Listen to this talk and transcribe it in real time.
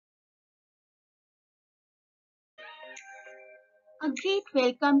A great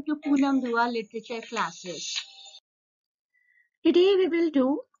welcome to Poonam Dua literature classes. Today we will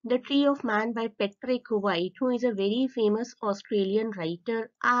do The Tree of Man by Patrick White, who is a very famous Australian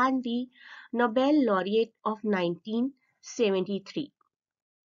writer and the Nobel laureate of 1973.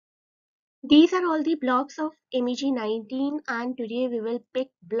 These are all the blocks of MEG 19 and today we will pick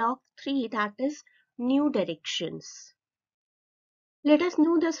block 3, that is New Directions. Let us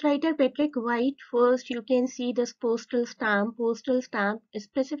know this writer Patrick White. First, you can see this postal stamp. Postal stamp is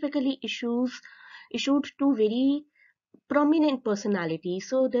specifically issued to very prominent personalities.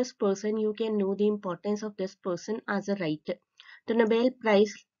 So this person, you can know the importance of this person as a writer. The Nobel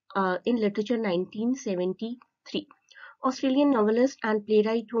Prize in Literature 1973. Australian novelist and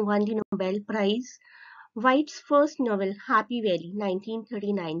playwright who won the Nobel Prize. White's first novel, Happy Valley,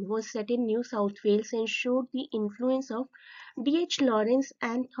 1939, was set in New South Wales and showed the influence of D.H. Lawrence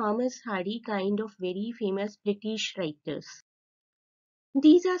and Thomas Hardy, kind of very famous British writers.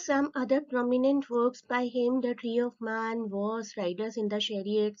 These are some other prominent works by him: The Tree of Man, Wars, Riders in the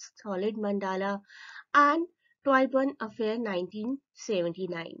Chariots, Solid Mandala, and Toyburn Affair,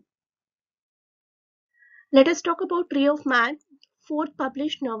 1979. Let us talk about Tree of Man. Fourth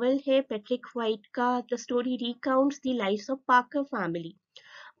published novel है Patrick white का. The story recounts the lives of Parker family.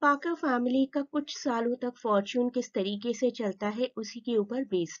 Parker family का कुछ सालों तक Fortune किस तरीके से चलता है उसी के ऊपर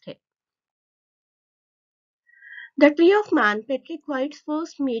बेस्ड है. The Tree of Man, Patrick White's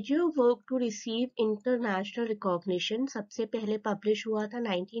first major work to receive international recognition, सबसे पहले पब्लिश हुआ था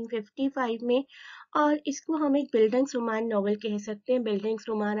 1955 में और इसको हम एक बिल्डिंग्स रोमान नॉवल कह सकते हैं. बिल्डिंग्स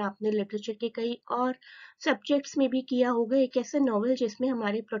रोमान आपने लिटरेचर के कई और सब्जेक्ट्स में भी किया होगा. एक ऐसा नॉवल जिसमें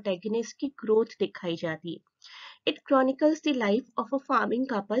हमारे प्रोटैगनिस्ट की ग्रोथ दिखाई जाती है. It chronicles the life of a farming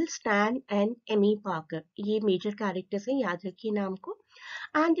couple, Stan and Emmy Parker. ये major characters हैं, याद रखिए नाम को.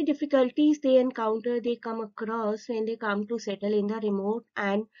 And the difficulties they encounter, they come across when they come to settle in the remote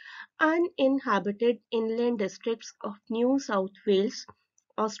and uninhabited inland districts of New South Wales,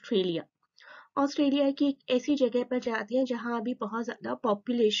 Australia. Australia की एक ऐसी जगह पर जाते हैं जहां अभी बहुत ज्यादा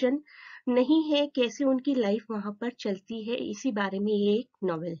पॉपुलेशन नहीं है. कैसे उनकी लाइफ वहां पर चलती है, इसी बारे में ये एक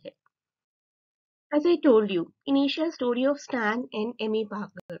नॉवेल है. As I told you, initial story of Stan and Emmy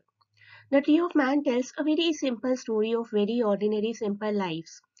Parker. The Tree of Man tells a very simple story of very ordinary, simple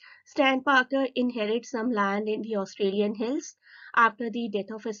lives. Stan Parker inherits some land in the Australian hills after the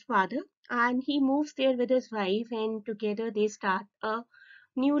death of his father, and he moves there with his wife, and together they start a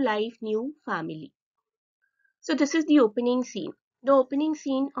new life, new family. So this is the opening scene. The opening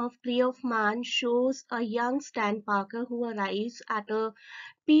scene of Tree of Man shows a young Stan Parker who arrives at a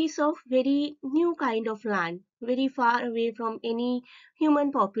piece of very new kind of land, very far away from any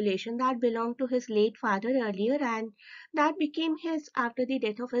human population that belonged to his late father earlier and that became his after the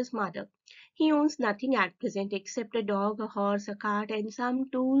death of his mother. He owns nothing at present except a dog, a horse, a cart, and some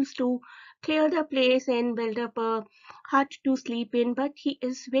tools to clear the place and build up a hut to sleep in. But he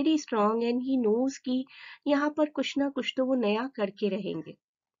is very strong and he knows कि यहाँ पर कुछ ना कुछ तो वो नया करके रहेंगे.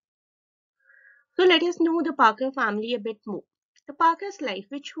 So let us know the Parker family a bit more. The Parker's life,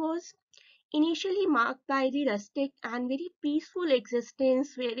 which was initially marked by the rustic and very peaceful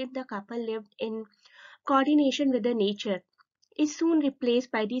existence wherein the couple lived in coordination with the nature, is soon replaced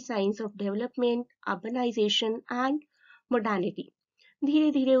by the signs of development, urbanization and modernity. धीरे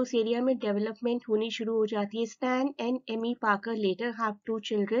धीरे उस area में development होनी शुरू हो जाती है. Stan and Emmy Parker later have two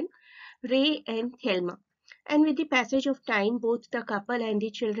children, Ray and Thelma. And with the passage of time, both the couple and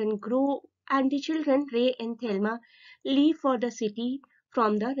the children grow, and the children, Ray and Thelma, leave for the city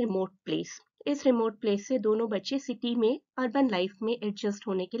from the remote place. इस remote place से दोनों बच्चे city में urban life में adjust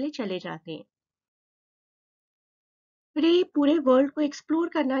होने के लिए चले जाते हैं. रे पूरे वर्ल्ड को एक्सप्लोर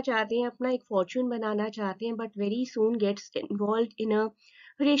करना चाहते हैं, अपना एक फॉर्च्यून बनाना चाहते हैं, but very soon gets involved in a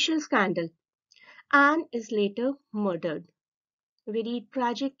racial scandal and is later murdered. Very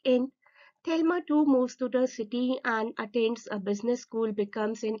tragic end. Thelma too moves to the city and attends a business school,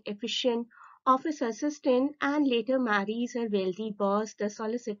 becomes an efficient office assistant, and later marries her wealthy boss, the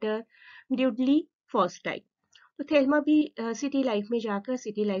solicitor Dudley Forsyth. तो Thelma भी city life में जाकर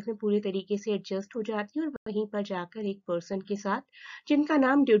city life में पूरे तरीके से adjust हो जाती है और वहीं पर जाकर एक पर्सन के साथ जिनका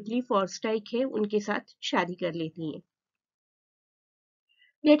नाम ड्यूडली फॉर्स्टाइक है उनके साथ शादी कर लेती हैं.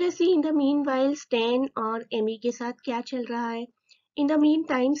 Let us C in the meanwhile stand और एमी के साथ क्या चल रहा है. In the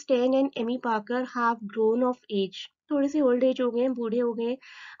meantime, Stan and Emmy Parker have grown of age. थोड़े से ओल्ड एज हो गए हैं, बूढ़े हो गए हैं,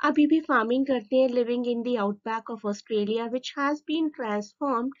 अभी भी फार्मिंग करते हैं, living in the outback of Australia which has been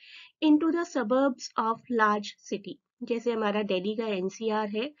transformed into the suburbs of large city. जैसे हमारा दिल्ली का एनसीआर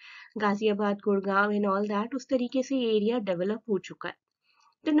है, Ghaziabad, Gurgaon and all that, उस तरीके से ये एरिया डेवलप हो चुका है.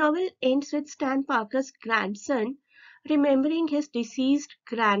 The novel ends with Stan Parker's grandson remembering his deceased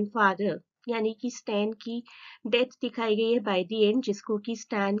grandfather, यानी कि स्टैन की डेथ दिखाई गई है बाय द एंड, जिसको कि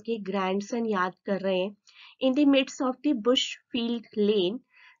स्टैन के ग्रैंडसन याद कर रहे हैं. In the midst of the Bush field lane,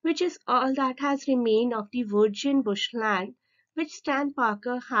 which is all that has remained of the virgin bushland which Stan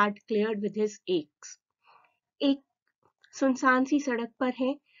Parker had cleared with his axe. एक सुनसान सी सड़क पर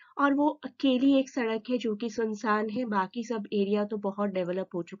है, और वो अकेली एक सड़क है जो कि सुनसान है. बाकी सब एरिया तो बहुत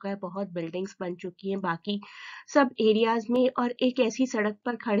डेवलप हो चुका है, बहुत बिल्डिंग्स बन चुकी हैं बाकी सब एरियाज में, और एक ऐसी सड़क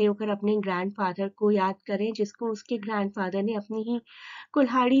पर खड़े होकर अपने ग्रैंडफादर को याद करें जिसको उसके ग्रैंडफादर ने अपनी ही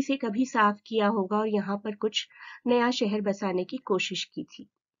कुल्हाड़ी से कभी साफ किया होगा और यहाँ पर कुछ नया शहर बसाने की कोशिश की थी.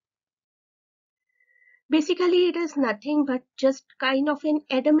 Basically it is nothing but just kind of N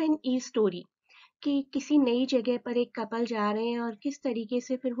Adam and ewe story, कि किसी नई जगह पर एक कपल जा रहे हैं और किस तरीके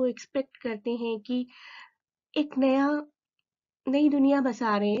से फिर वो एक्सपेक्ट करते हैं कि एक नई दुनिया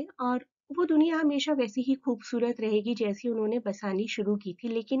बसा रहे हैं, और वो दुनिया हमेशा वैसी ही खूबसूरत रहेगी जैसी उन्होंने बसानी शुरू की थी.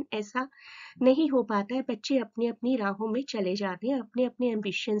 लेकिन ऐसा नहीं हो पाता है. बच्चे अपनी अपनी राहों में चले जाते हैं अपने अपने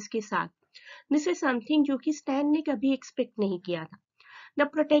एम्बिशंस के साथ. दिस इज समथिंग जो कि स्टैन ने कभी एक्सपेक्ट नहीं किया था. The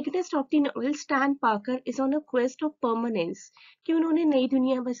protagonist of the novel, Stan Parker, is on a quest of permanence, कि उन्होंने नई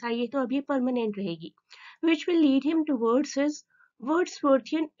दुनिया बसाई है तो अब ये परमानेंट रहेगी, which will lead him towards his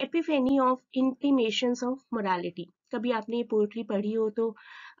Wordsworthian epiphany of intimations of morality. कभी आपने ये पोएट्री पढ़ी हो तो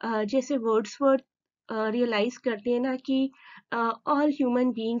जैसे वर्ड्सवर्थ रियलाइज करते हैं ना कि all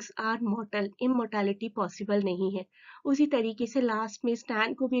human beings are मॉर्टल, immortality possible नहीं है, उसी तरीके से लास्ट में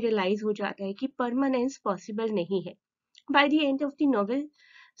स्टैन को भी रियलाइज हो जाता है कि परमानेंस पॉसिबल नहीं है. By the end of the novel,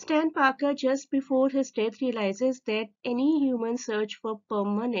 Stan Parker, just before his death, realizes that any human search for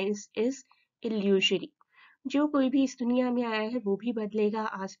permanence is illusory. जो कोई भी इस दुनिया में आया है वो भी बदलेगा,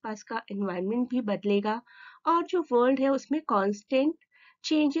 आसपास का एनवायरनमेंट भी बदलेगा, और जो वर्ल्ड है उसमें कांस्टेंट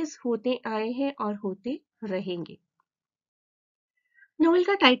चेंजेस होते आए हैं और होते रहेंगे. नोवेल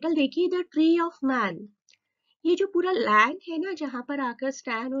का टाइटल देखिए, द ट्री ऑफ मैन. ये जो पूरा लैंड है ना जहाँ पर आकर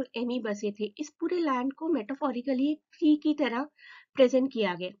स्टैन और एमी बसे थे, इस पूरे लैंड को मेटाफोरिकली एक ट्री की तरह प्रेजेंट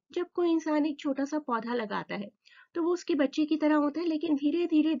किया गया. जब कोई इंसान एक छोटा सा पौधा लगाता है तो वो उसके बच्चे की तरह होता है, लेकिन धीरे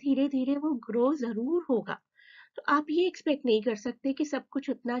धीरे वो ग्रो जरूर होगा. तो आप ये एक्सपेक्ट नहीं कर सकते कि सब कुछ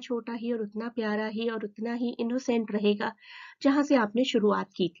उतना छोटा ही और उतना प्यारा ही और उतना ही इनोसेंट रहेगा जहाँ से आपने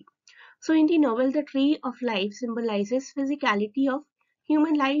शुरुआत की थी. So in the novel, the tree of life symbolizes physicality of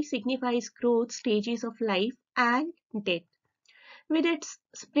human life, signifies growth, stages of life, and death. With its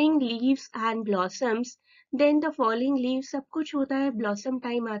spring leaves and blossoms, then the falling leaves, सब कुछ होता है, blossom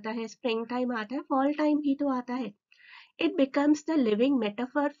time आता है, spring time आता है, fall time भी तो आता है. It becomes the living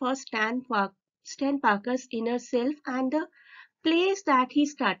metaphor for Stan Parker's inner self and the place that he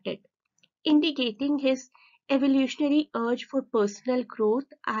started, indicating his evolutionary urge for personal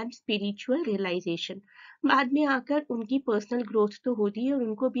growth and spiritual realization. बाद में आकर उनकी पर्सनल ग्रोथ तो होती है और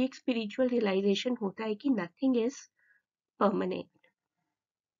उनको भी एक स्पिरिचुअल रियलाइजेशन होता है कि nothing is permanent.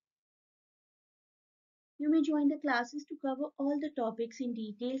 You may join the classes to cover all the topics in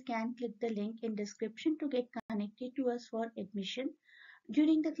detail. Can click the link in description to get connected to us for admission.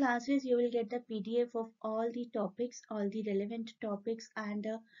 During the classes, you will get the PDF of all the topics, all the relevant topics, and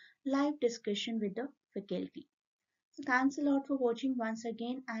a live discussion with the faculty. So thanks a lot for watching once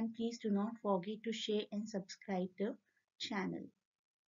again, and please do not forget to share and subscribe the channel.